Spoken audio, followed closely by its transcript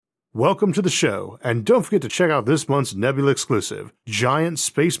Welcome to the show, and don't forget to check out this month's Nebula exclusive, Giant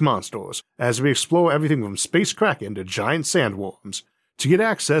Space Monsters, as we explore everything from space kraken to giant sandworms. To get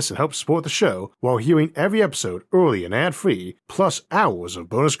access and help support the show while hearing every episode early and ad-free, plus hours of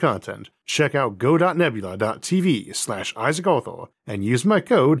bonus content, check out go.nebula.tv/IsaacArthur and use my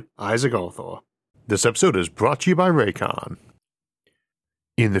code IsaacArthur. This episode is brought to you by Raycon.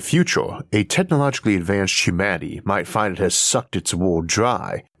 In the future, a technologically advanced humanity might find it has sucked its world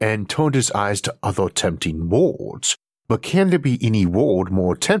dry and turned its eyes to other tempting worlds. But can there be any world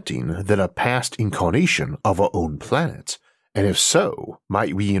more tempting than a past incarnation of our own planet? And if so,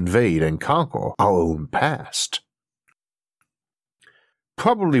 might we invade and conquer our own past?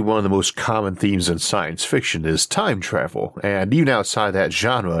 Probably one of the most common themes in science fiction is time travel, and even outside that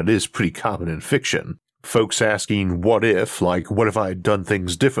genre it is pretty common in fiction. Folks asking what if, like what if I had done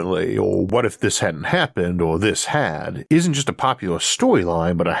things differently, or what if this hadn't happened, or this had, isn't just a popular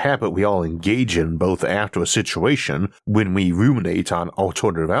storyline but a habit we all engage in both after a situation, when we ruminate on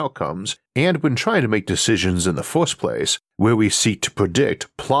alternative outcomes, and when trying to make decisions in the first place, where we seek to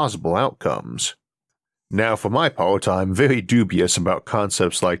predict plausible outcomes. Now for my part, I'm very dubious about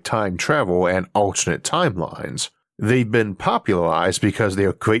concepts like time travel and alternate timelines. They've been popularized because they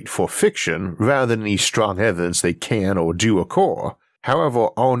are great for fiction rather than any strong evidence they can or do occur. However,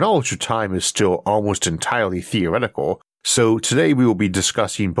 our knowledge of time is still almost entirely theoretical, so today we will be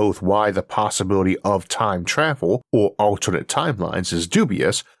discussing both why the possibility of time travel or alternate timelines is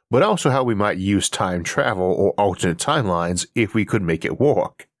dubious, but also how we might use time travel or alternate timelines if we could make it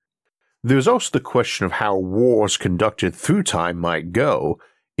work. There's also the question of how wars conducted through time might go.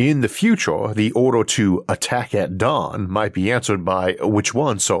 In the future, the order to attack at dawn might be answered by which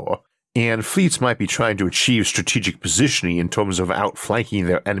one, sir, and fleets might be trying to achieve strategic positioning in terms of outflanking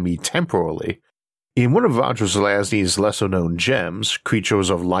their enemy temporarily. In one of Roger Zelazny's lesser-known gems,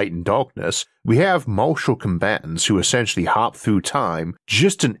 Creatures of Light and Darkness, we have martial combatants who essentially hop through time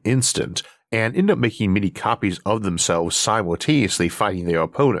just an instant and end up making many copies of themselves simultaneously fighting their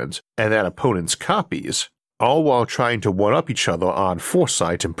opponent, and that opponent's copies, all while trying to one-up each other on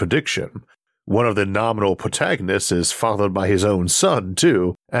foresight and prediction. One of the nominal protagonists is fathered by his own son,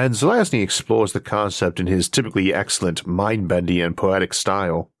 too, and Zelazny explores the concept in his typically excellent mind-bending and poetic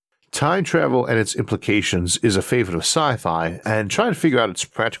style. Time travel and its implications is a favorite of sci-fi, and trying to figure out its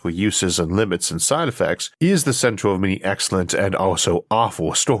practical uses and limits and side effects is the center of many excellent and also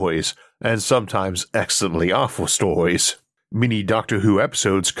awful stories, and sometimes excellently awful stories. Many Doctor Who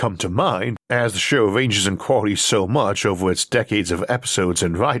episodes come to mind, as the show ranges in quality so much over its decades of episodes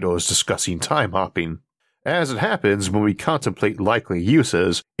and writers discussing time hopping. As it happens, when we contemplate likely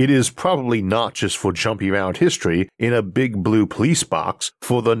uses, it is probably not just for jumping around history in a big blue police box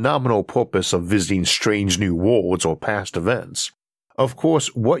for the nominal purpose of visiting strange new worlds or past events. Of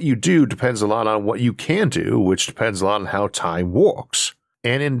course, what you do depends a lot on what you can do, which depends a lot on how time works.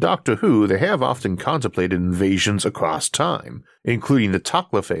 And in Doctor Who, they have often contemplated invasions across time, including the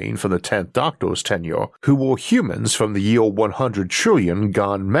Toclafane from the 10th Doctor's tenure, who were humans from the year 100 trillion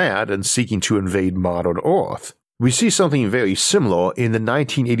gone mad and seeking to invade modern Earth. We see something very similar in the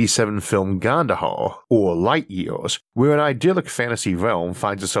 1987 film Gandahar, or Light Years, where an idyllic fantasy realm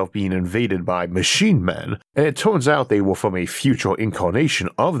finds itself being invaded by machine men, and it turns out they were from a future incarnation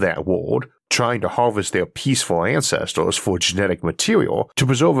of that world, trying to harvest their peaceful ancestors for genetic material to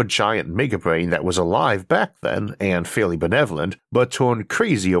preserve a giant megabrain that was alive back then and fairly benevolent, but turned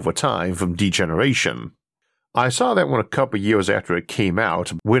crazy over time from degeneration. I saw that one a couple years after it came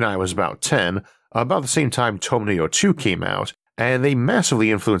out, when I was about 10, about the same time Terminator 2 came out, and they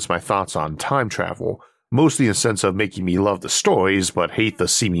massively influenced my thoughts on time travel, mostly in the sense of making me love the stories but hate the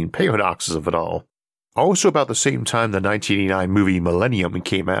seeming paradoxes of it all. Also about the same time the 1989 movie Millennium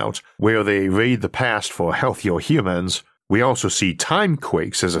came out, where they raid the past for healthier humans, we also see time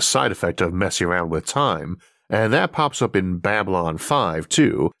quakes as a side effect of messing around with time, and that pops up in Babylon 5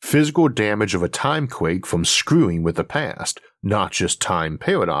 too, physical damage of a time quake from screwing with the past, not just time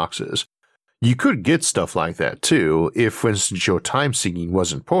paradoxes. You could get stuff like that too, if for instance your time syncing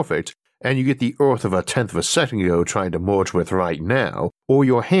wasn't perfect, and you get the Earth of a tenth of a second ago trying to merge with right now, or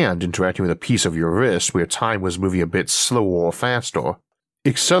your hand interacting with a piece of your wrist where time was moving a bit slower or faster.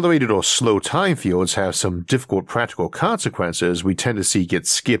 Accelerated or slow time fields have some difficult practical consequences we tend to see get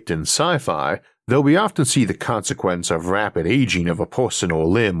skipped in sci-fi, though we often see the consequence of rapid aging of a person or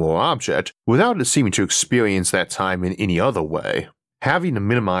limb or object without it seeming to experience that time in any other way. Having to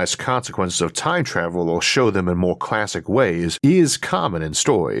minimize consequences of time travel or show them in more classic ways is common in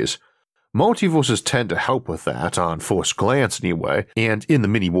stories. Multiverses tend to help with that, on first glance anyway, and in the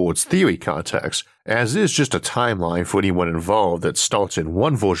mini-worlds theory context, as it is just a timeline for anyone involved that starts in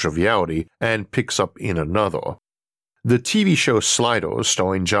one version of reality and picks up in another. The TV show Sliders,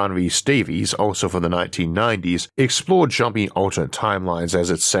 starring John Rhys Davies, also from the 1990s, explored jumping alternate timelines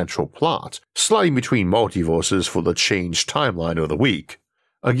as its central plot, sliding between multiverses for the changed timeline of the week.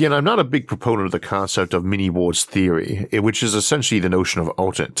 Again, I'm not a big proponent of the concept of mini-worlds theory, which is essentially the notion of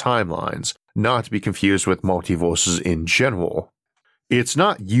alternate timelines, not to be confused with multiverses in general. It's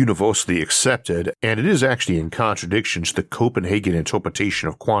not universally accepted, and it is actually in contradiction to the Copenhagen interpretation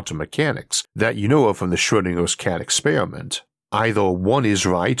of quantum mechanics that you know of from the Schrödinger's cat experiment. Either one is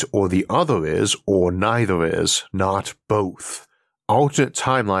right, or the other is, or neither is, not both. Alternate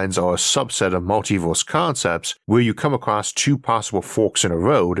timelines are a subset of multiverse concepts where you come across two possible forks in a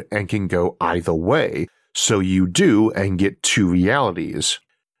road and can go either way, so you do and get two realities.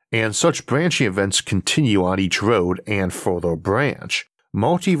 And such branching events continue on each road and further branch.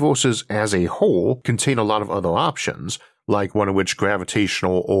 Multiverses as a whole contain a lot of other options, like one in which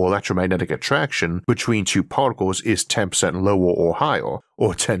gravitational or electromagnetic attraction between two particles is 10% lower or higher,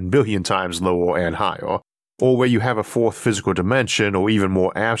 or 10 billion times lower and higher, or where you have a fourth physical dimension or even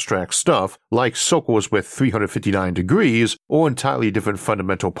more abstract stuff like circles with 359 degrees or entirely different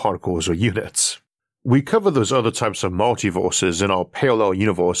fundamental particles or units. We covered those other types of multiverses in our Parallel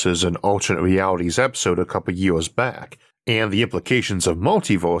Universes and Alternate Realities episode a couple years back, and the implications of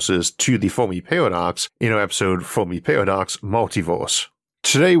multiverses to the Fermi Paradox in our episode Fermi Paradox Multiverse.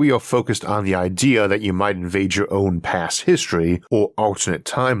 Today we are focused on the idea that you might invade your own past history or alternate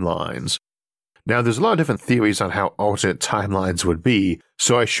timelines. Now, there's a lot of different theories on how alternate timelines would be,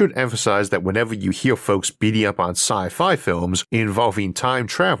 so I should emphasize that whenever you hear folks beating up on sci-fi films involving time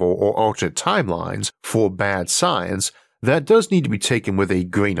travel or alternate timelines for bad science, that does need to be taken with a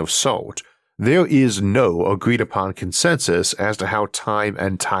grain of salt. There is no agreed-upon consensus as to how time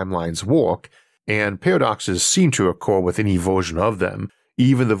and timelines work, and paradoxes seem to occur with any version of them,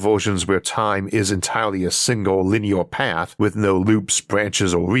 even the versions where time is entirely a single linear path with no loops,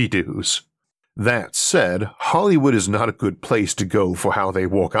 branches, or redos. That said, Hollywood is not a good place to go for how they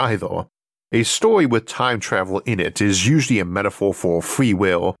work either. A story with time travel in it is usually a metaphor for free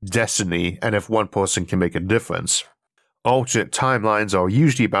will, destiny, and if one person can make a difference. Alternate timelines are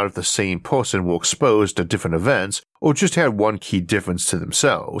usually about if the same person were exposed to different events or just had one key difference to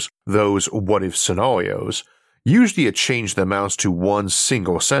themselves, those what-if scenarios. Usually a change that amounts to one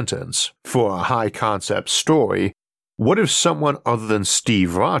single sentence. For a high-concept story, what if someone other than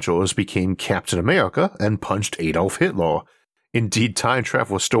Steve Rogers became Captain America and punched Adolf Hitler? Indeed, time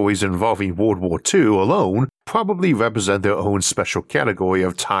travel stories involving World War II alone probably represent their own special category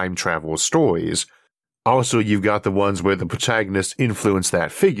of time travel stories. Also, you've got the ones where the protagonist influenced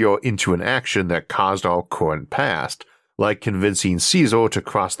that figure into an action that caused our current past, like convincing Caesar to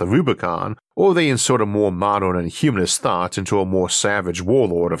cross the Rubicon, or they insert a more modern and humanist thought into a more savage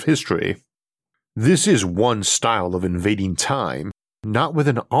warlord of history. This is one style of invading time, not with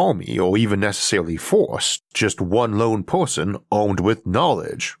an army or even necessarily force, just one lone person armed with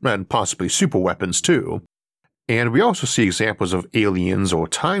knowledge, and possibly superweapons too. And we also see examples of aliens or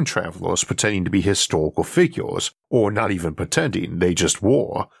time travelers pretending to be historical figures, or not even pretending, they just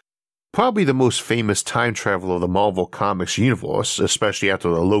were. Probably the most famous time traveler of the Marvel Comics universe, especially after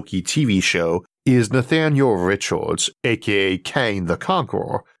the Loki TV show, is Nathaniel Richards, aka Kang the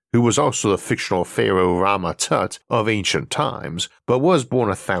Conqueror, who was also the fictional pharaoh Rama Tut of ancient times, but was born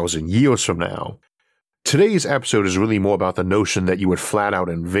 1,000 years from now. Today's episode is really more about the notion that you would flat out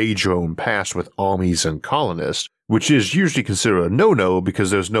invade your own past with armies and colonists, which is usually considered a no-no because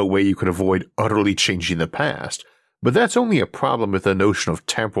there's no way you could avoid utterly changing the past. But that's only a problem if the notion of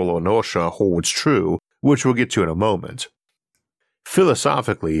temporal inertia holds true, which we'll get to in a moment.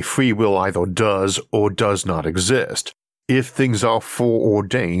 Philosophically, free will either does or does not exist. If things are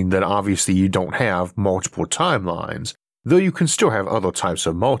foreordained, then obviously you don't have multiple timelines, though you can still have other types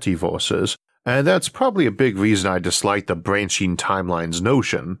of multiverses, and that's probably a big reason I dislike the branching timelines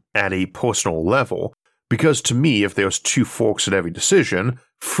notion at a personal level, because to me, if there's two forks at every decision,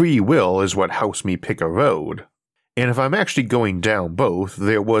 free will is what helps me pick a road. And if I'm actually going down both,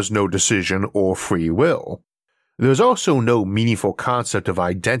 there was no decision or free will. There's also no meaningful concept of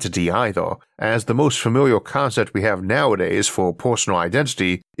identity either, as the most familiar concept we have nowadays for personal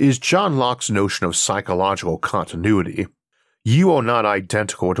identity is John Locke's notion of psychological continuity. You are not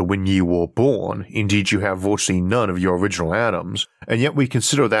identical to when you were born, indeed you have virtually none of your original atoms, and yet we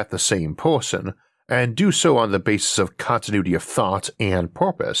consider that the same person, and do so on the basis of continuity of thought and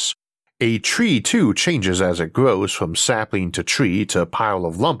purpose. A tree too changes as it grows from sapling to tree to pile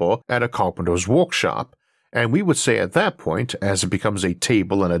of lumber at a carpenter's workshop, and we would say at that point, as it becomes a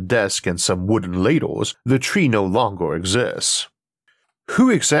table and a desk and some wooden ladles, the tree no longer exists. Who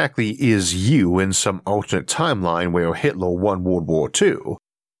exactly is you in some alternate timeline where Hitler won World War II?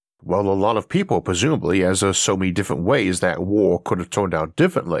 Well, a lot of people presumably, as there's so many different ways that war could have turned out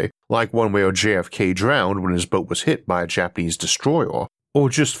differently, like one where JFK drowned when his boat was hit by a Japanese destroyer, or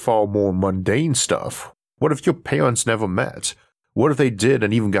just far more mundane stuff. What if your parents never met? What if they did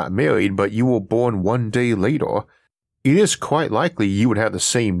and even got married, but you were born one day later? It is quite likely you would have the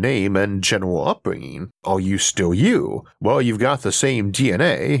same name and general upbringing. Are you still you? Well, you've got the same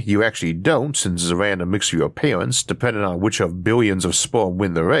DNA. You actually don't, since it's a random mix of your parents, depending on which of billions of sperm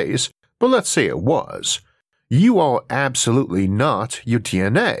win the race, but let's say it was. You are absolutely not your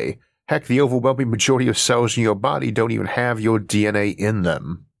DNA. Heck, the overwhelming majority of cells in your body don't even have your DNA in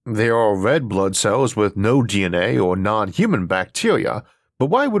them. There are red blood cells with no DNA or non-human bacteria, but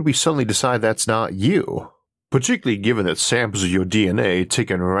why would we suddenly decide that's not you? Particularly given that samples of your DNA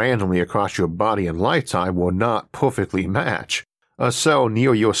taken randomly across your body in lifetime will not perfectly match. A cell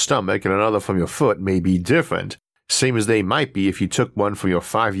near your stomach and another from your foot may be different, same as they might be if you took one from your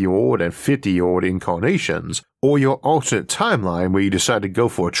 5-year-old and 50-year-old incarnations, or your alternate timeline where you decide to go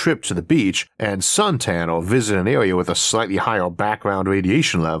for a trip to the beach and suntan or visit an area with a slightly higher background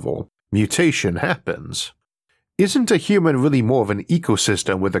radiation level. Mutation happens. Isn't a human really more of an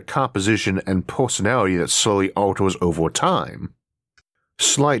ecosystem with a composition and personality that slowly alters over time?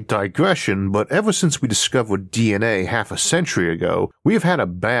 Slight digression, but ever since we discovered DNA half a century ago, we have had a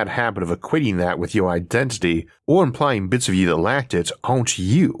bad habit of equating that with your identity or implying bits of you that lacked it aren't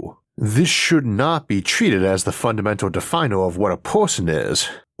you. This should not be treated as the fundamental definer of what a person is,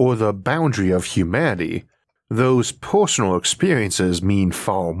 or the boundary of humanity. Those personal experiences mean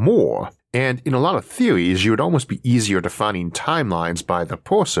far more, and in a lot of theories you would almost be easier defining timelines by the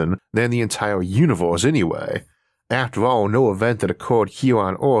person than the entire universe anyway. After all, no event that occurred here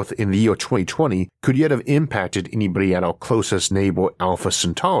on Earth in the year 2020 could yet have impacted anybody at our closest neighbor Alpha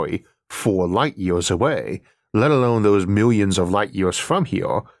Centauri 4 light-years away, let alone those millions of light-years from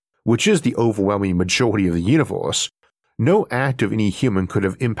here, which is the overwhelming majority of the universe. No act of any human could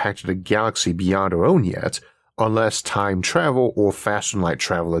have impacted a galaxy beyond our own yet, unless time travel or faster-than-light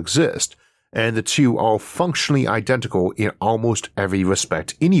travel exist, and the two are functionally identical in almost every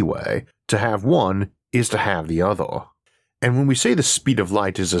respect anyway. To have one is to have the other. And when we say the speed of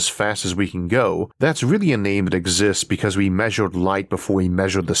light is as fast as we can go, that's really a name that exists because we measured light before we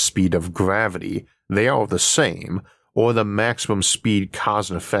measured the speed of gravity. They are the same, or the maximum speed cause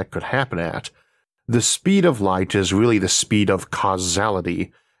and effect could happen at. The speed of light is really the speed of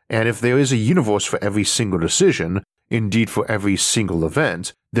causality, and if there is a universe for every single decision, indeed for every single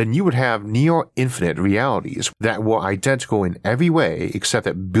event, then you would have near infinite realities that were identical in every way except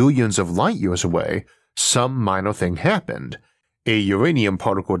that billions of light years away, some minor thing happened. A uranium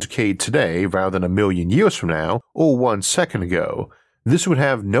particle decayed today rather than a million years from now, or 1 second ago. This would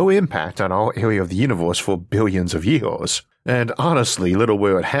have no impact on our area of the universe for billions of years, and honestly little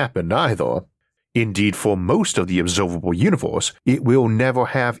where it happened either. Indeed, for most of the observable universe, it will never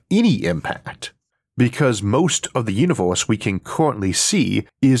have any impact, because most of the universe we can currently see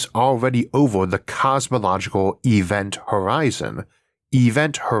is already over the cosmological event horizon.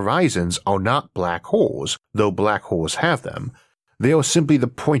 Event horizons are not black holes, though black holes have them. They are simply the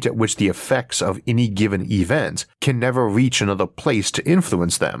point at which the effects of any given event can never reach another place to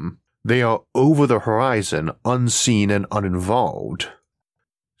influence them. They are over the horizon, unseen and uninvolved.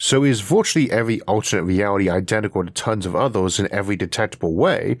 So is virtually every alternate reality identical to tons of others in every detectable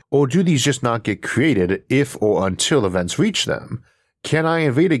way, or do these just not get created if or until events reach them? Can I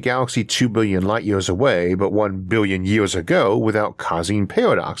invade a galaxy 2 billion light-years away but 1 billion years ago without causing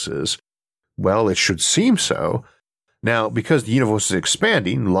paradoxes? Well, it should seem so. Now, because the universe is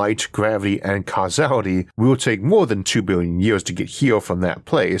expanding, light, gravity, and causality will take more than 2 billion years to get here from that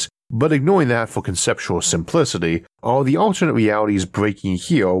place, but ignoring that for conceptual simplicity, are the alternate realities breaking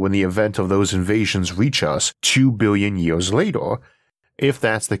here when the event of those invasions reach us 2 billion years later? If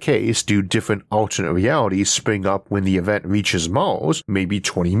that's the case, do different alternate realities spring up when the event reaches Mars, maybe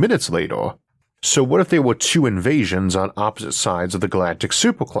 20 minutes later? So what if there were 2 invasions on opposite sides of the galactic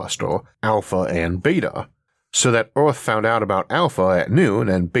supercluster, Alpha and Beta? So that Earth found out about Alpha at noon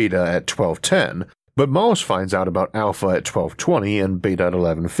and Beta at 12:10, but Mars finds out about Alpha at 12:20 and Beta at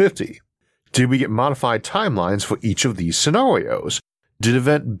 11:50. Did we get modified timelines for each of these scenarios? Did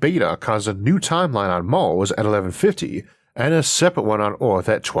event Beta cause a new timeline on Mars at 11:50 and a separate one on Earth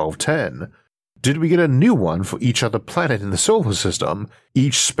at 12:10? Did we get a new one for each other planet in the solar system,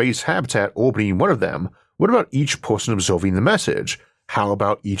 each space habitat orbiting one of them? What about each person observing the message? How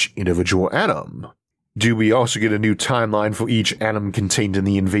about each individual atom? Do we also get a new timeline for each atom contained in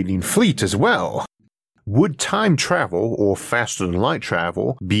the invading fleet as well? Would time travel, or faster than light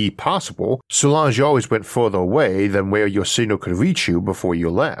travel, be possible so long as you always went further away than where your signal could reach you before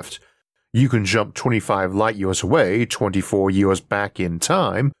you left? You can jump 25 light years away, 24 years back in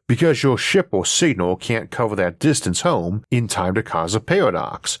time, because your ship or signal can't cover that distance home in time to cause a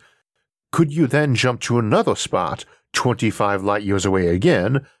paradox. Could you then jump to another spot, 25 light years away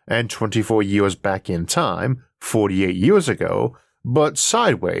again, and 24 years back in time, 48 years ago, but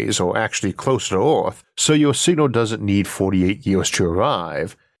sideways or actually closer to Earth, so your signal doesn't need 48 years to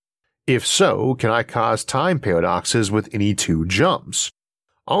arrive? If so, can I cause time paradoxes with any two jumps?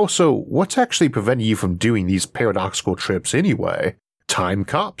 Also, what's actually preventing you from doing these paradoxical trips anyway? Time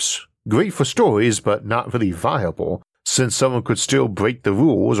cops? Great for stories, but not really viable, since someone could still break the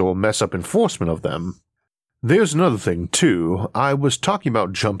rules or mess up enforcement of them. There's another thing too. I was talking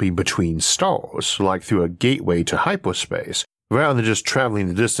about jumping between stars, like through a gateway to hyperspace, rather than just traveling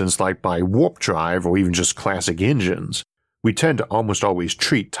the distance like by warp drive or even just classic engines. We tend to almost always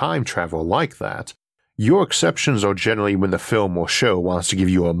treat time travel like that. Your exceptions are generally when the film or show wants to give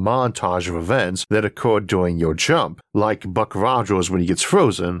you a montage of events that occurred during your jump, like Buck Rogers when he gets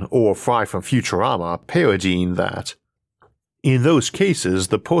frozen, or Fry from Futurama parodying that. In those cases,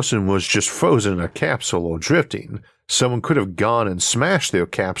 the person was just frozen in a capsule or drifting. Someone could have gone and smashed their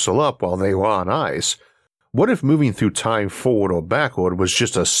capsule up while they were on ice. What if moving through time forward or backward was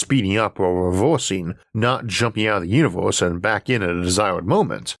just a speeding up or reversing, not jumping out of the universe and back in at a desired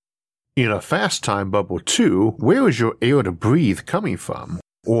moment? In a fast time bubble too, where is your air to breathe coming from?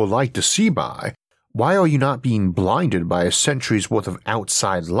 Or light to see by? Why are you not being blinded by a century's worth of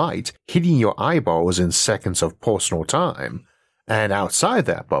outside light hitting your eyeballs in seconds of personal time? And outside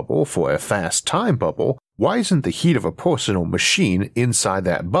that bubble, for a fast time bubble, why isn't the heat of a person or machine inside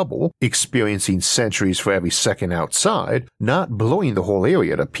that bubble, experiencing centuries for every second outside, not blowing the whole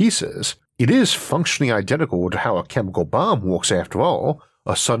area to pieces? It is functionally identical to how a chemical bomb works after all,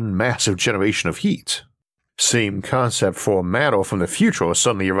 a sudden massive generation of heat. Same concept for matter from the future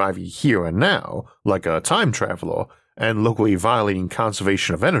suddenly arriving here and now, like a time traveler, and locally violating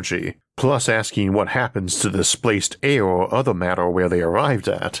conservation of energy, plus asking what happens to displaced air or other matter where they arrived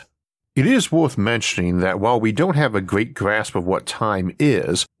at. It is worth mentioning that while we don't have a great grasp of what time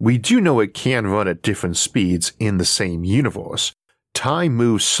is, we do know it can run at different speeds in the same universe. Time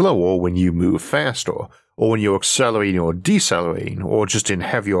moves slower when you move faster, or when you're accelerating or decelerating, or just in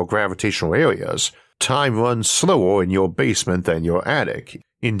heavier gravitational areas. Time runs slower in your basement than your attic,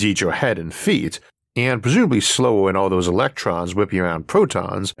 indeed your head and feet, and presumably slower in all those electrons whipping around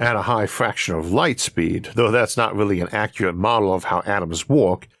protons at a high fraction of light speed, though that's not really an accurate model of how atoms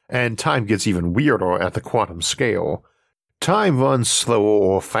work, and time gets even weirder at the quantum scale. Time runs slower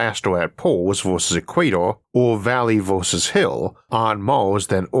or faster at poles versus equator, or valley versus hill, on Mars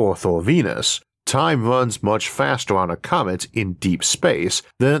than Earth or Venus. Time runs much faster on a comet in deep space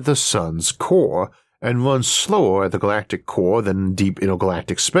than at the Sun's core, and runs slower at the galactic core than in deep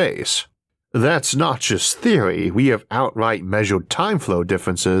intergalactic space. That's not just theory, we have outright measured time flow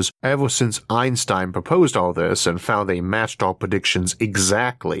differences ever since Einstein proposed all this and found they matched our predictions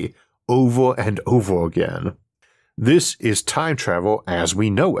exactly, over and over again. This is time travel as we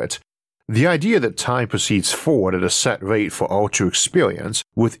know it. The idea that time proceeds forward at a set rate for all to experience,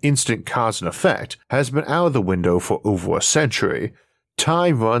 with instant cause and effect, has been out of the window for over a century.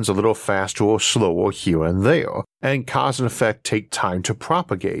 Time runs a little faster or slower here and there, and cause and effect take time to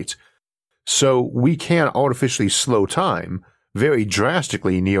propagate. So we can artificially slow time, very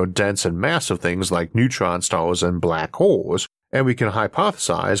drastically near dense and massive things like neutron stars and black holes, and we can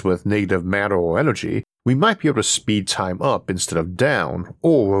hypothesize with negative matter or energy we might be able to speed time up instead of down,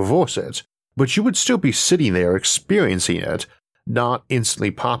 or reverse it, but you would still be sitting there experiencing it, not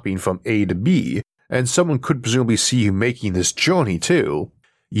instantly popping from A to B, and someone could presumably see you making this journey too.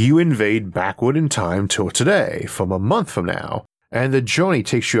 You invade backward in time till today, from a month from now, and the journey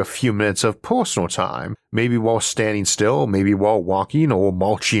takes you a few minutes of personal time, maybe while standing still, maybe while walking or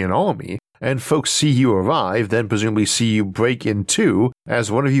marching an army, and folks see you arrive, then presumably see you break in two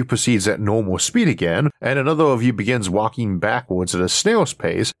as one of you proceeds at normal speed again, and another of you begins walking backwards at a snail's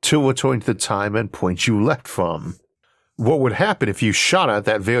pace till returning to the time and point you left from. What would happen if you shot at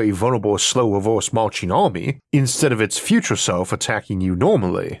that very vulnerable slow reverse marching army, instead of its future self attacking you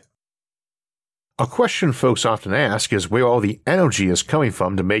normally? A question folks often ask is where all the energy is coming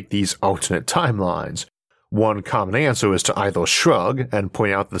from to make these alternate timelines. One common answer is to either shrug and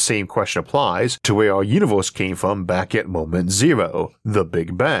point out the same question applies to where our universe came from back at moment zero, the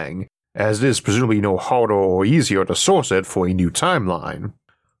Big Bang, as it is presumably no harder or easier to source it for a new timeline.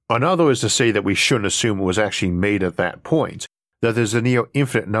 Another is to say that we shouldn't assume it was actually made at that point, that there's a near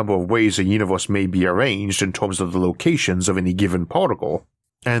infinite number of ways a universe may be arranged in terms of the locations of any given particle,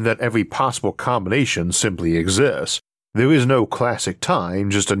 and that every possible combination simply exists. There is no classic time,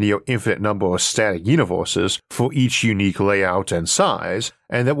 just a near infinite number of static universes for each unique layout and size,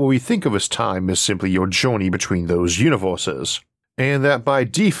 and that what we think of as time is simply your journey between those universes. And that by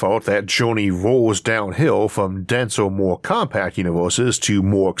default that journey rolls downhill from denser, more compact universes to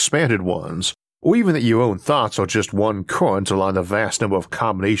more expanded ones, or even that your own thoughts are just one current along the vast number of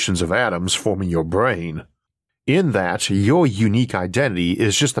combinations of atoms forming your brain. In that, your unique identity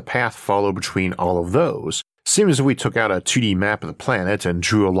is just the path followed between all of those, same as if we took out a 2D map of the planet and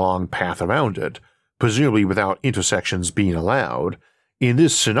drew a long path around it, presumably without intersections being allowed. In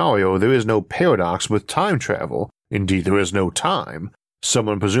this scenario, there is no paradox with time travel. Indeed, there is no time.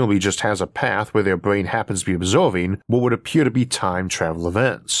 Someone presumably just has a path where their brain happens to be observing what would appear to be time travel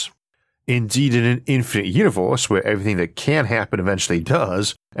events. Indeed, in an infinite universe where everything that can happen eventually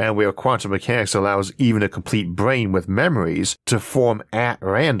does, and where quantum mechanics allows even a complete brain with memories to form at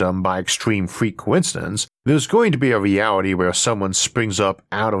random by extreme freak coincidence, there's going to be a reality where someone springs up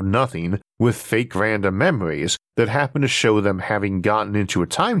out of nothing with fake random memories that happen to show them having gotten into a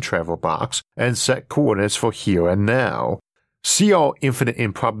time travel box and set coordinates for here and now. See our Infinite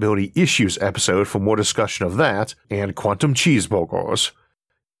Improbability Issues episode for more discussion of that and quantum cheeseburgers.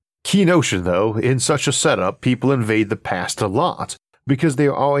 Key notion though, in such a setup people invade the past a lot, because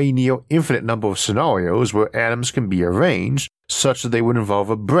there are a near infinite number of scenarios where atoms can be arranged such that they would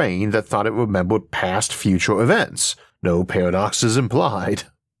involve a brain that thought it remembered past future events. No paradoxes implied.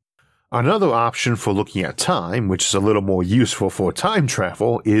 Another option for looking at time, which is a little more useful for time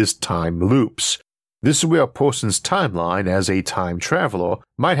travel, is time loops. This is where a person's timeline as a time traveler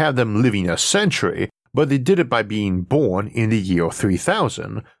might have them living a century, but they did it by being born in the year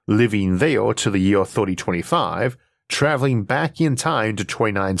 3000, living there to the year 3025, traveling back in time to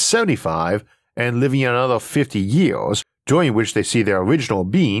 2975, and living another 50 years, during which they see their original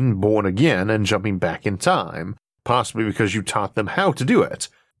being born again and jumping back in time, possibly because you taught them how to do it.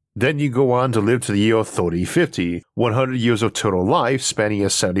 Then you go on to live to the year 3050, 100 years of total life spanning a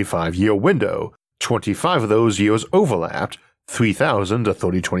 75-year window, 25 of those years overlapped, 3000 to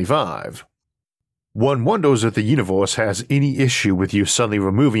 3025. One wonders if the universe has any issue with you suddenly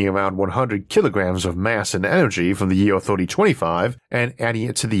removing around 100 kilograms of mass and energy from the year 3025 and adding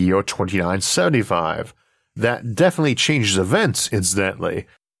it to the year 2975. That definitely changes events, incidentally.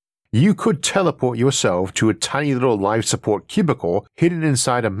 You could teleport yourself to a tiny little life support cubicle hidden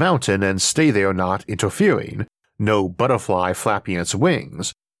inside a mountain and stay there not interfering, no butterfly flapping its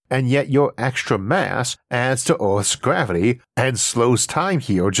wings, and yet your extra mass adds to Earth's gravity and slows time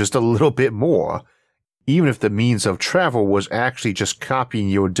here just a little bit more. Even if the means of travel was actually just copying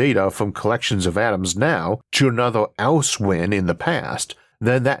your data from collections of atoms now to another elsewhere in the past,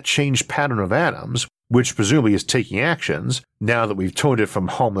 then that changed pattern of atoms, which presumably is taking actions, now that we've turned it from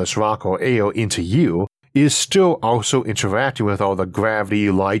harmless rock or air into you, is still also interacting with all the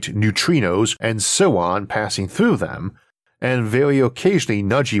gravity, light, neutrinos, and so on passing through them, and very occasionally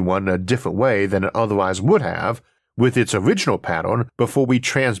nudging one in a different way than it otherwise would have, with its original pattern before we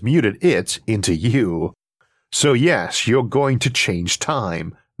transmuted it into you. So yes, you're going to change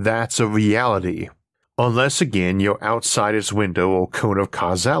time. That's a reality. Unless again you're outside its window or cone of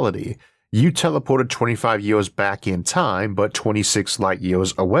causality. You teleported 25 years back in time but 26 light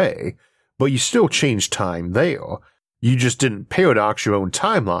years away, but you still changed time there. You just didn't paradox your own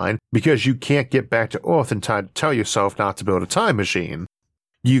timeline because you can't get back to Earth in time to tell yourself not to build a time machine.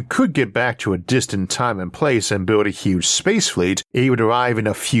 You could get back to a distant time and place and build a huge space fleet able to arrive in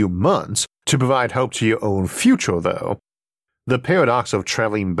a few months to provide hope to your own future, though. The paradox of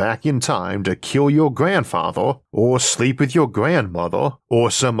traveling back in time to kill your grandfather, or sleep with your grandmother, or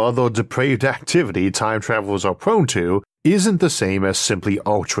some other depraved activity time travelers are prone to, isn't the same as simply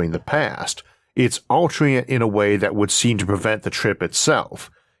altering the past. It's altering it in a way that would seem to prevent the trip itself.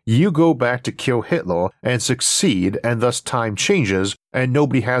 You go back to kill Hitler and succeed, and thus time changes, and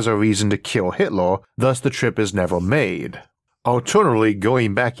nobody has a reason to kill Hitler, thus the trip is never made. Alternatively,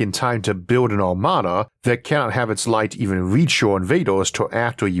 going back in time to build an armada that cannot have its light even reach your invaders till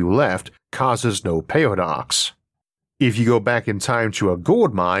after you left causes no paradox. If you go back in time to a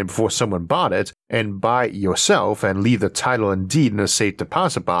gold mine before someone bought it, and buy it yourself and leave the title and deed in a safe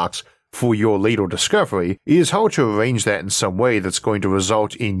deposit box for your later discovery, it is hard to arrange that in some way that's going to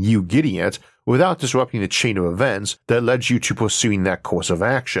result in you getting it without disrupting the chain of events that led you to pursuing that course of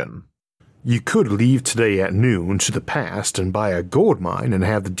action. You could leave today at noon to the past and buy a gold mine and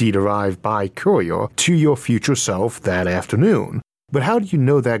have the deed arrive by courier to your future self that afternoon. But how do you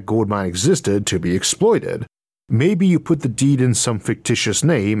know that gold mine existed to be exploited? Maybe you put the deed in some fictitious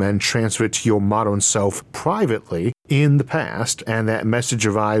name and transfer it to your modern self privately in the past, and that message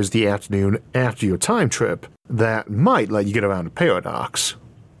arrives the afternoon after your time trip. That might let you get around a paradox.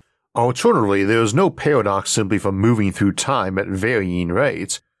 Alternatively, there is no paradox simply for moving through time at varying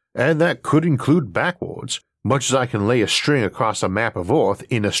rates, and that could include backwards, much as I can lay a string across a map of Earth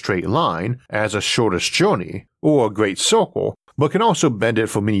in a straight line as a shortest journey, or a great circle, but can also bend it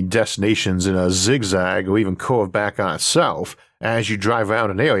for many destinations in a zigzag or even curve back on itself as you drive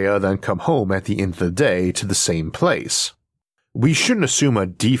around an area then come home at the end of the day to the same place. We shouldn't assume a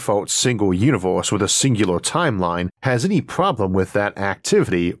default single universe with a singular timeline has any problem with that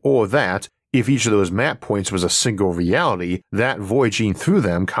activity, or that, if each of those map points was a single reality, that voyaging through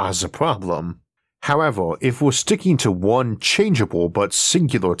them causes a problem. However, if we're sticking to one changeable but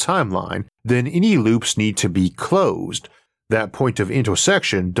singular timeline, then any loops need to be closed. That point of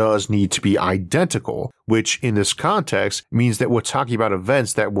intersection does need to be identical, which in this context means that we're talking about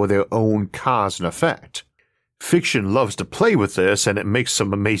events that were their own cause and effect. Fiction loves to play with this, and it makes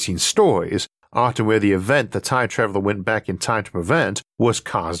some amazing stories, often where the event the time traveler went back in time to prevent was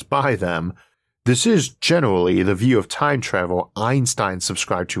caused by them. This is generally the view of time travel Einstein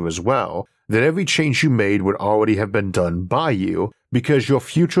subscribed to as well, that every change you made would already have been done by you, because your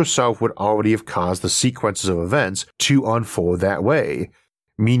future self would already have caused the sequences of events to unfold that way.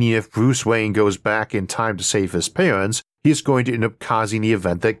 Meaning if Bruce Wayne goes back in time to save his parents, he's going to end up causing the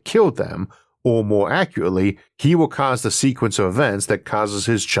event that killed them, or more accurately, he will cause the sequence of events that causes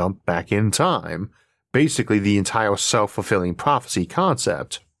his jump back in time. Basically the entire self-fulfilling prophecy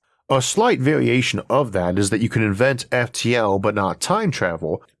concept. A slight variation of that is that you can invent FTL but not time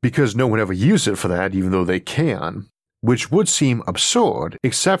travel, because no one ever used it for that even though they can. Which would seem absurd,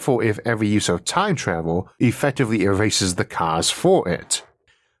 except for if every use of time travel effectively erases the cause for it.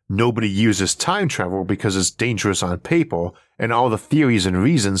 Nobody uses time travel because it's dangerous on paper, and all the theories and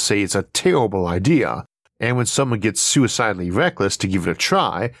reasons say it's a terrible idea, and when someone gets suicidally reckless to give it a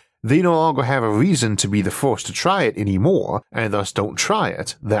try, they no longer have a reason to be the first to try it anymore, and thus don't try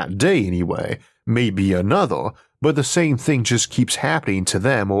it, that day anyway, maybe another, but the same thing just keeps happening to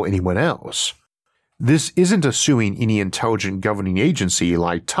them or anyone else. This isn't assuming any intelligent governing agency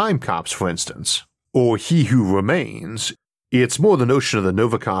like time cops, for instance, or He Who Remains. It's more the notion of the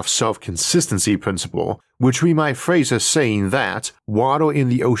Novikov self-consistency principle, which we might phrase as saying that water in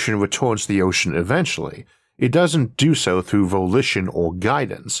the ocean returns to the ocean eventually. It doesn't do so through volition or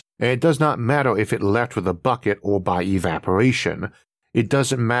guidance, and it does not matter if it left with a bucket or by evaporation. It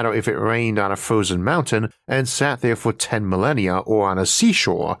doesn't matter if it rained on a frozen mountain and sat there for 10 millennia or on a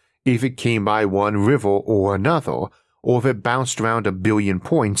seashore, if it came by one river or another, or if it bounced around a billion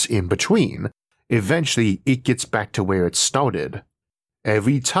points in between. Eventually, it gets back to where it started.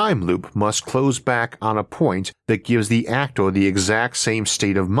 Every time loop must close back on a point that gives the actor the exact same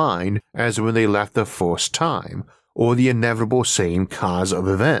state of mind as when they left the first time, or the inevitable same cause of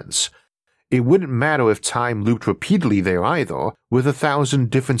events. It wouldn't matter if time looped repeatedly there either, with 1,000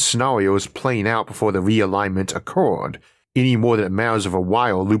 different scenarios playing out before the realignment occurred, any more than it matters if a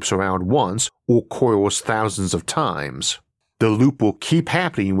wire loops around once or coils thousands of times. The loop will keep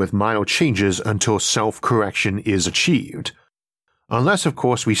happening with minor changes until self-correction is achieved. Unless, of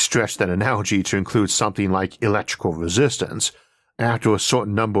course, we stretch that analogy to include something like electrical resistance. After a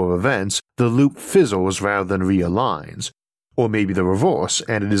certain number of events, the loop fizzles rather than realigns. Or maybe the reverse,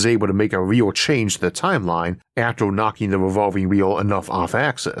 and it is able to make a real change to the timeline after knocking the revolving wheel enough off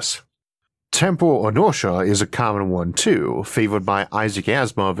axis. Temporal inertia is a common one too, favored by Isaac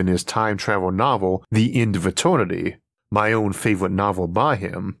Asimov in his time travel novel The End of Eternity, my own favorite novel by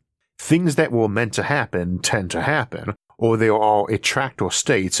him. Things that were meant to happen tend to happen, or they are attractor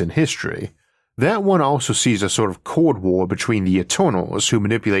states in history. That one also sees a sort of Cold War between the Eternals, who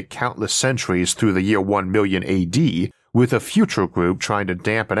manipulate countless centuries through the year 1 million AD, with a future group trying to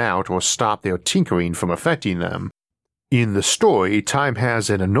dampen out or stop their tinkering from affecting them. In the story, time has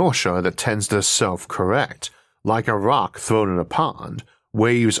an inertia that tends to self-correct, like a rock thrown in a pond,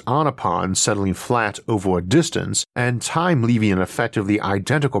 waves on a pond settling flat over a distance, and time leaving an effectively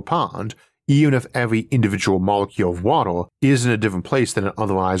identical pond, even if every individual molecule of water is in a different place than it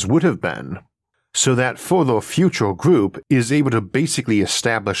otherwise would have been. So that further future group is able to basically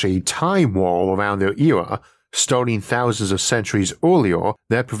establish a time wall around their era starting thousands of centuries earlier,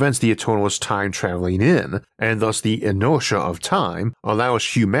 that prevents the Eternals time traveling in, and thus the inertia of time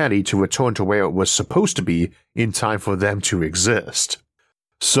allows humanity to return to where it was supposed to be in time for them to exist.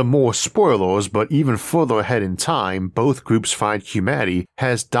 Some more spoilers, but even further ahead in time, both groups find humanity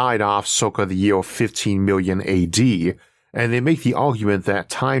has died off circa the year 15 million AD, and they make the argument that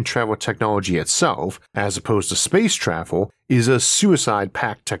time travel technology itself, as opposed to space travel, is a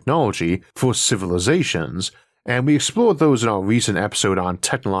suicide-pact technology for civilizations, and we explored those in our recent episode on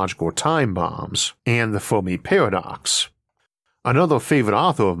technological time bombs and the Fermi paradox. Another favorite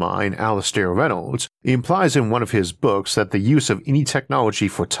author of mine, Alastair Reynolds, implies in one of his books that the use of any technology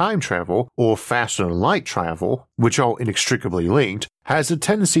for time travel or faster-than-light travel, which are inextricably linked, has a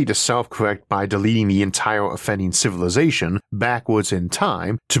tendency to self-correct by deleting the entire offending civilization backwards in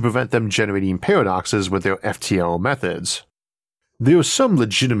time to prevent them generating paradoxes with their FTL methods. There's some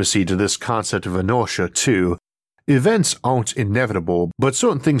legitimacy to this concept of inertia too. Events aren't inevitable, but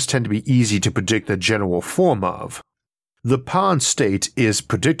certain things tend to be easy to predict the general form of. The pond state is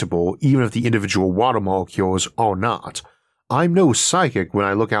predictable even if the individual water molecules are not. I'm no psychic when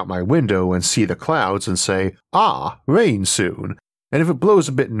I look out my window and see the clouds and say, rain soon. And if it blows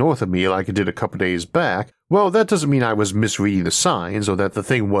a bit north of me like it did a couple days back, well, that doesn't mean I was misreading the signs or that the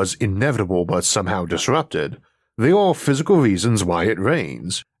thing was inevitable but somehow disrupted. There are physical reasons why it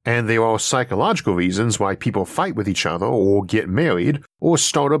rains, and there are psychological reasons why people fight with each other or get married or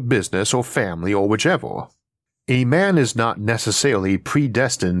start a business or family or whichever. A man is not necessarily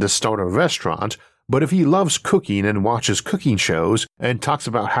predestined to start a restaurant, but if he loves cooking and watches cooking shows and talks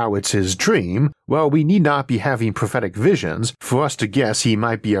about how it's his dream, well, we need not be having prophetic visions for us to guess he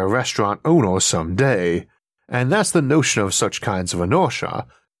might be a restaurant owner someday. And that's the notion of such kinds of inertia,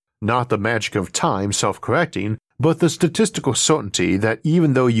 not the magic of time self-correcting, but the statistical certainty that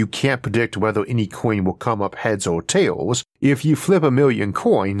even though you can't predict whether any coin will come up heads or tails, if you flip 1,000,000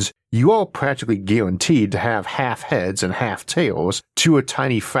 coins, you are practically guaranteed to have half heads and half tails to a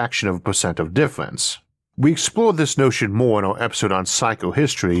tiny fraction of a percent of difference. We explored this notion more in our episode on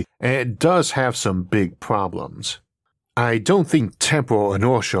psychohistory, and it does have some big problems. I don't think temporal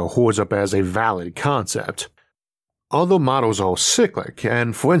inertia holds up as a valid concept. Other models are cyclic,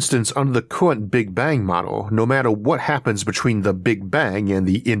 and for instance, under the current Big Bang model, no matter what happens between the Big Bang and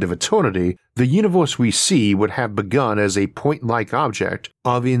the end of eternity, the universe we see would have begun as a point-like object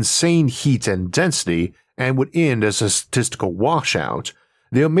of insane heat and density and would end as a statistical washout.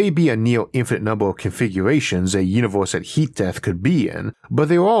 There may be a near infinite number of configurations a universe at heat death could be in, but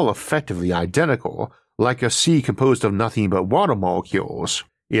they're all effectively identical, like a sea composed of nothing but water molecules.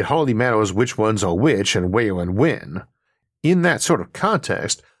 It hardly matters which ones are which and where and when. In that sort of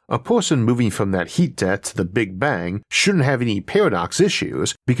context, a person moving from that heat death to the Big Bang shouldn't have any paradox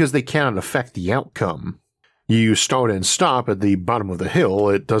issues because they cannot affect the outcome. You start and stop at the bottom of the hill,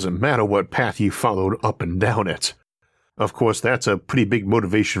 it doesn't matter what path you followed up and down it. Of course, that's a pretty big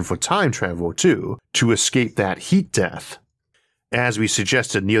motivation for time travel too, to escape that heat death. As we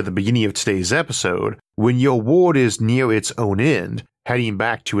suggested near the beginning of today's episode, when your world is near its own end, heading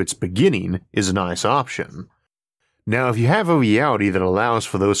back to its beginning is a nice option. Now, if you have a reality that allows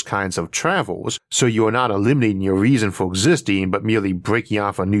for those kinds of travels, so you are not eliminating your reason for existing but merely breaking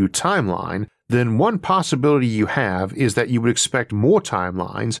off a new timeline, then one possibility you have is that you would expect more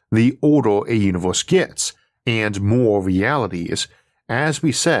timelines the older a universe gets, and more realities. As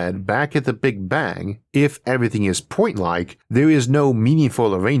we said back at the Big Bang, if everything is point-like, there is no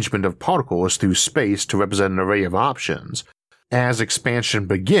meaningful arrangement of particles through space to represent an array of options. As expansion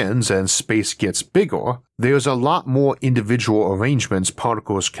begins and space gets bigger, there's a lot more individual arrangements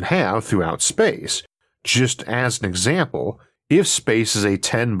particles can have throughout space. Just as an example, if space is a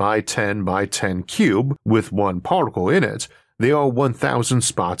 10 by 10 by 10 cube with one particle in it, there are 1,000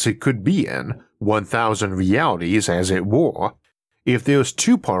 spots it could be in, 1,000 realities as it were. If there's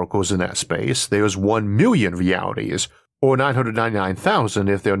two particles in that space, there's 1,000,000 realities, or 999,000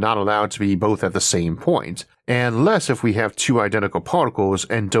 if they're not allowed to be both at the same point, and less if we have two identical particles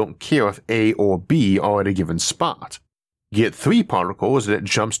and don't care if A or B are at a given spot. Get 3 particles and it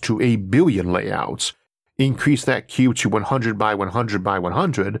jumps to 1,000,000,000 layouts. Increase that cube to 100 by 100 by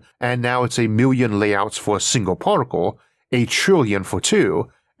 100, and now it's 1,000,000 layouts for a single particle, 1,000,000,000,000 for 2,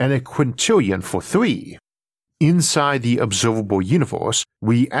 and 1,000,000,000,000 for 3. Inside the observable universe,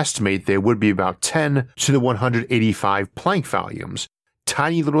 we estimate there would be about 10 to the 185 Planck volumes,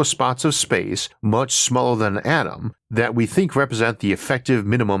 tiny little spots of space, much smaller than an atom, that we think represent the effective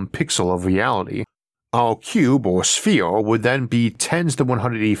minimum pixel of reality. Our cube or sphere would then be 10 to the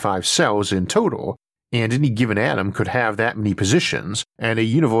 185 cells in total, and any given atom could have that many positions, and a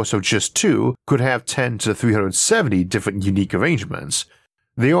universe of just 2 could have 10 to the 370 different unique arrangements.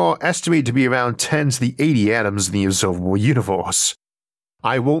 They are estimated to be around 10 to the 80 atoms in the observable universe.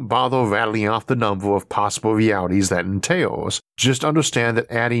 I won't bother rattling off the number of possible realities that entails. Just understand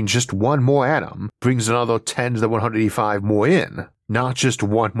that adding just one more atom brings another 10 to the 185 more in, not just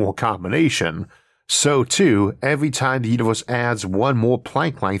one more combination. So too, every time the universe adds one more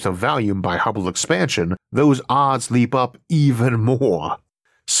Planck length of volume by Hubble expansion, those odds leap up even more.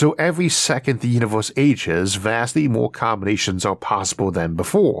 So every second the universe ages, vastly more combinations are possible than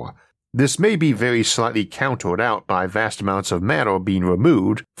before. This may be very slightly countered out by vast amounts of matter being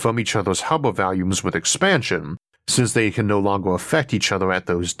removed from each other's Hubble volumes with expansion, since they can no longer affect each other at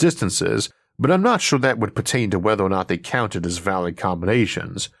those distances, but I'm not sure that would pertain to whether or not they counted as valid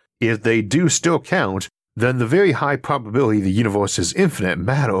combinations. If they do still count, then the very high probability the universe is infinite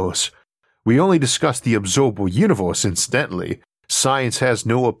matters. We only discussed the observable universe incidentally. Science has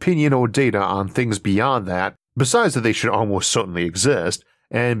no opinion or data on things beyond that, besides that they should almost certainly exist,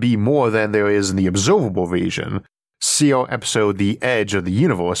 and be more than there is in the observable region. See our episode The Edge of the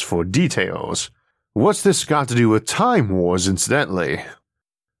Universe for details. What's this got to do with Time Wars, incidentally?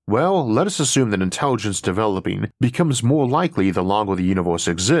 Well, let us assume that intelligence developing becomes more likely the longer the universe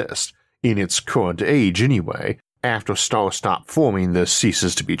exists. In its current age anyway. After stars stop forming, this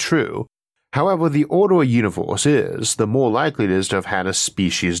ceases to be true. However, the older a universe is, the more likely it is to have had a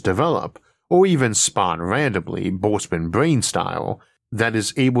species develop, or even spawn randomly, Boltzmann brain style, that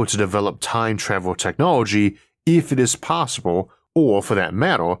is able to develop time travel technology if it is possible, or for that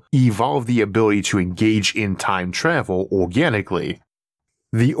matter, evolve the ability to engage in time travel organically.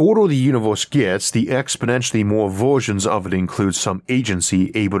 The older the universe gets, the exponentially more versions of it include some agency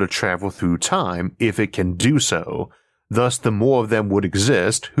able to travel through time if it can do so. Thus, the more of them would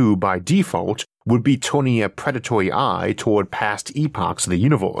exist who, by default, would be turning a predatory eye toward past epochs of the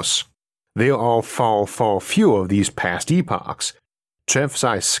universe. There are far, far fewer of these past epochs. To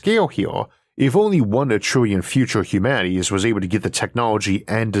emphasize scale here, if only 1 trillion future humanities was able to get the technology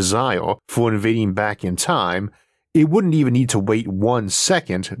and desire for invading back in time, it wouldn't even need to wait 1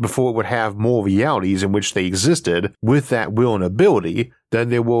 second before it would have more realities in which they existed with that will and ability than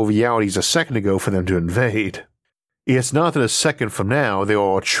there were realities a second ago for them to invade. It's not that a second from now there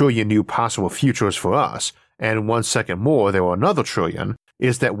are a trillion new possible futures for us, and 1 second more there are another trillion.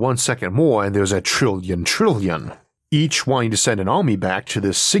 It's that 1 second more and there's a trillion, each wanting to send an army back to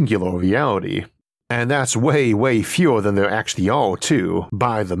this singular reality. And that's way, way fewer than there actually are too,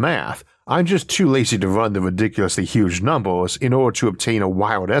 by the math. I'm just too lazy to run the ridiculously huge numbers in order to obtain a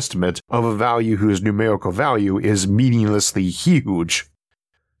wild estimate of a value whose numerical value is meaninglessly huge.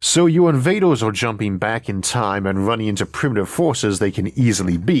 So your invaders are jumping back in time and running into primitive forces they can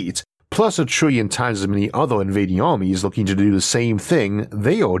easily beat, plus a trillion times as many other invading armies looking to do the same thing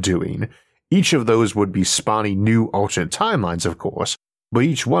they are doing. Each of those would be spawning new alternate timelines, of course, but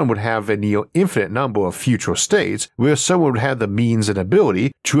each one would have a near infinite number of future states where someone would have the means and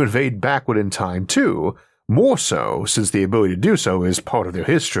ability to invade backward in time too, more so since the ability to do so is part of their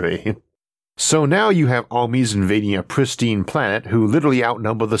history. So now you have armies invading a pristine planet who literally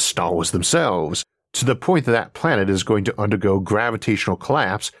outnumber the stars themselves, to the point that that planet is going to undergo gravitational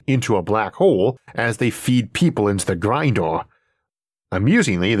collapse into a black hole as they feed people into the grinder.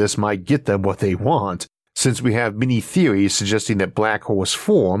 Amusingly, this might get them what they want, since we have many theories suggesting that black holes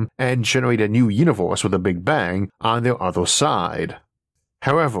form and generate a new universe with a Big Bang on their other side.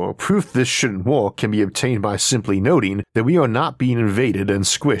 However, proof this shouldn't work can be obtained by simply noting that we are not being invaded and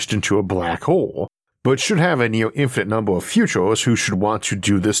squished into a black hole, but should have a near infinite number of futures who should want to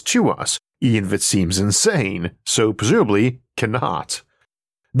do this to us, even if it seems insane, so presumably cannot.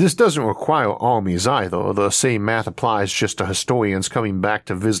 This doesn't require armies either. The same math applies just to historians coming back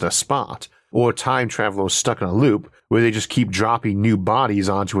to visit a spot, or time travelers stuck in a loop where they just keep dropping new bodies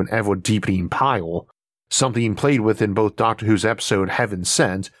onto an ever-deepening pile, something played with in both Doctor Who's episode Heaven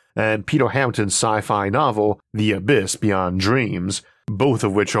Sent and Peter Hamilton's sci-fi novel The Abyss Beyond Dreams, both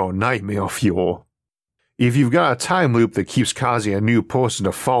of which are nightmare fuel. If you've got a time loop that keeps causing a new person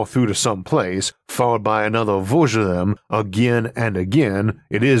to fall through to some place, followed by another version of them again and again,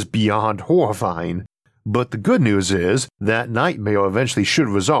 it is beyond horrifying. But the good news is that nightmare eventually should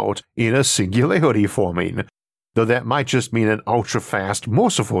result in a singularity forming, though that might just mean an ultra-fast,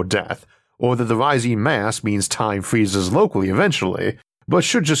 merciful death, or that the rising mass means time freezes locally eventually, but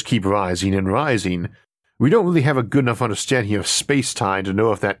should just keep rising and rising. We don't really have a good enough understanding of space-time to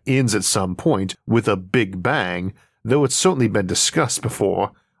know if that ends at some point with a Big Bang, though it's certainly been discussed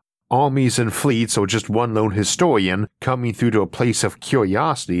before. armies and fleets or just one lone historian coming through to a place of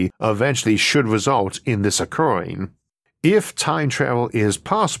curiosity eventually should result in this occurring. If time travel is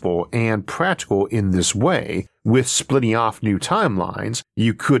possible and practical in this way, with splitting off new timelines,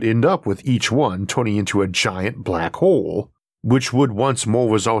 you could end up with each one turning into a giant black hole, which would once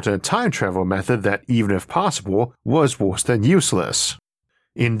more result in a time travel method that, even if possible, was worse than useless.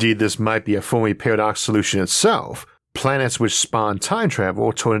 Indeed, this might be a Fermi paradox solution itself. Planets which spawn time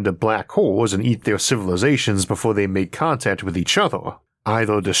travel turn into black holes and eat their civilizations before they make contact with each other,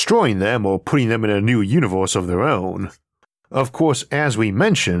 either destroying them or putting them in a new universe of their own. Of course, as we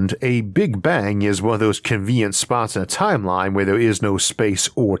mentioned, a Big Bang is one of those convenient spots in a timeline where there is no space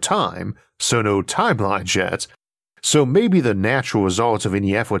or time, so no timelines yet. So maybe the natural result of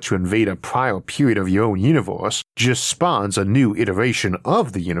any effort to invade a prior period of your own universe just spawns a new iteration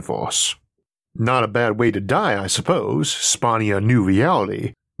of the universe. Not a bad way to die, I suppose, spawning a new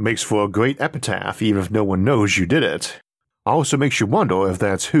reality. Makes for a great epitaph even if no one knows you did it. Also makes you wonder if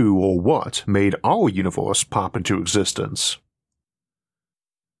that's who or what made our universe pop into existence.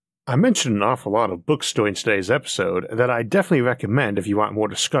 I mentioned an awful lot of books during today's episode that I definitely recommend if you want more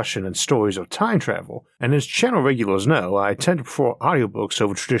discussion and stories of time travel, and as channel regulars know, I tend to prefer audiobooks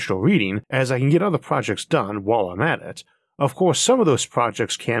over traditional reading as I can get other projects done while I'm at it. Of course, some of those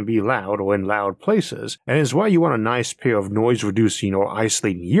projects can be loud or in loud places, and is why you want a nice pair of noise-reducing or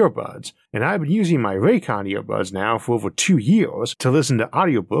isolating earbuds, and I've been using my Raycon earbuds now for over 2 years to listen to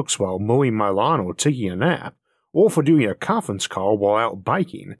audiobooks while mowing my lawn or taking a nap, or for doing a conference call while out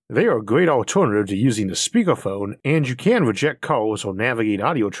biking. They are a great alternative to using the speakerphone, and you can reject calls or navigate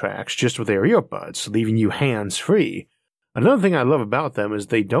audio tracks just with their earbuds, leaving you hands-free. Another thing I love about them is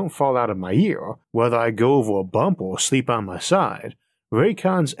they don't fall out of my ear, whether I go over a bump or sleep on my side.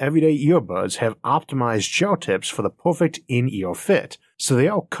 Raycon's everyday earbuds have optimized gel tips for the perfect in-ear fit, so they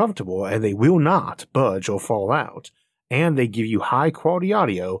are comfortable and they will not budge or fall out. And they give you high-quality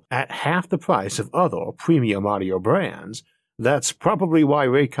audio at half the price of other premium audio brands. That's probably why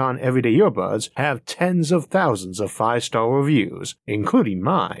Raycon everyday earbuds have tens of thousands of 5-star reviews, including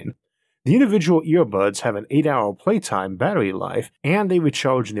mine. The individual earbuds have an 8-hour playtime battery life, and they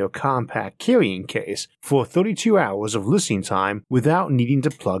recharge in their compact carrying case for 32 hours of listening time without needing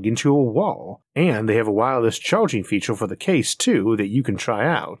to plug into a wall. And they have a wireless charging feature for the case too that you can try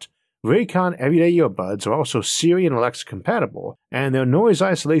out. Raycon everyday earbuds are also Siri and Alexa compatible, and their noise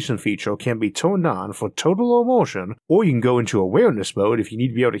isolation feature can be turned on for total immersion, or you can go into awareness mode if you need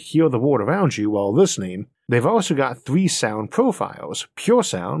to be able to hear the world around you while listening. They've also got 3 sound profiles: pure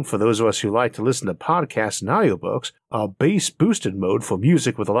sound for those of us who like to listen to podcasts and audiobooks, a bass boosted mode for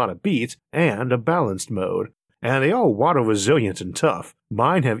music with a lot of beats, and a balanced mode. And they are water resilient and tough.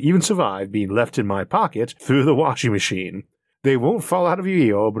 Mine have even survived being left in my pocket through the washing machine. They won't fall out of your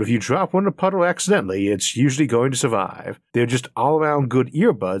ear, but if you drop one in a puddle accidentally, it's usually going to survive. They're just all-around good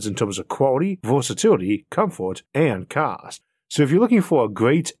earbuds in terms of quality, versatility, comfort, and cost. So if you're looking for a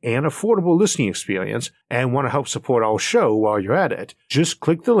great and affordable listening experience and want to help support our show while you're at it, just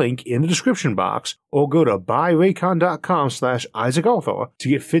click the link in the description box or go to buyraycon.com/IsaacArthur to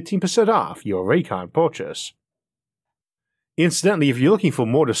get 15% off your Raycon purchase. Incidentally, if you're looking for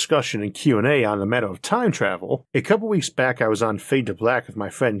more discussion and Q&A on the matter of time travel, a couple weeks back I was on Fade to Black with my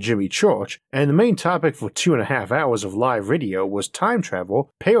friend Jimmy Church, and the main topic for 2.5 hours of live radio was time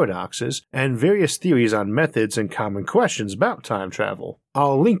travel, paradoxes, and various theories on methods and common questions about time travel.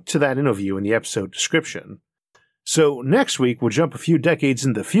 I'll link to that interview in the episode description. So next week we'll jump a few decades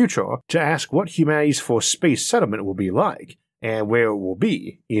in the future to ask what humanity's first space settlement will be like, and where it will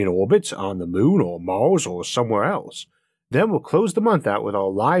be, in orbit, on the moon, or Mars, or somewhere else. Then we'll close the month out with our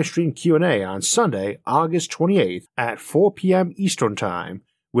live stream Q&A on Sunday, August 28th at 4 p.m. Eastern Time,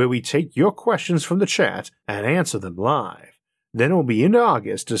 where we take your questions from the chat and answer them live. Then we'll be into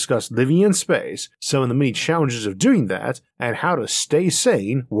August to discuss living in space, some of the many challenges of doing that, and how to stay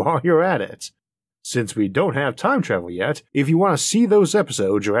sane while you're at it. Since we don't have time travel yet, if you want to see those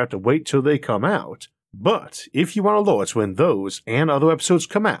episodes, you'll have to wait till they come out. But if you want alerts when those and other episodes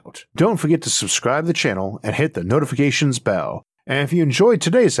come out, don't forget to subscribe to the channel and hit the notifications bell. And if you enjoyed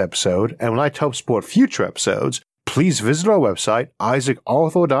today's episode and would like to help support future episodes, please visit our website,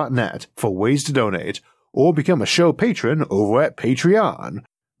 isaacarthur.net, for ways to donate, or become a show patron over at Patreon.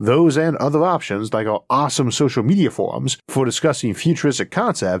 Those and other options, like our awesome social media forums for discussing futuristic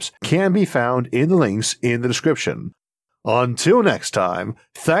concepts, can be found in the links in the description. Until next time,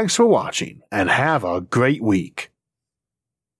 thanks for watching and have a great week.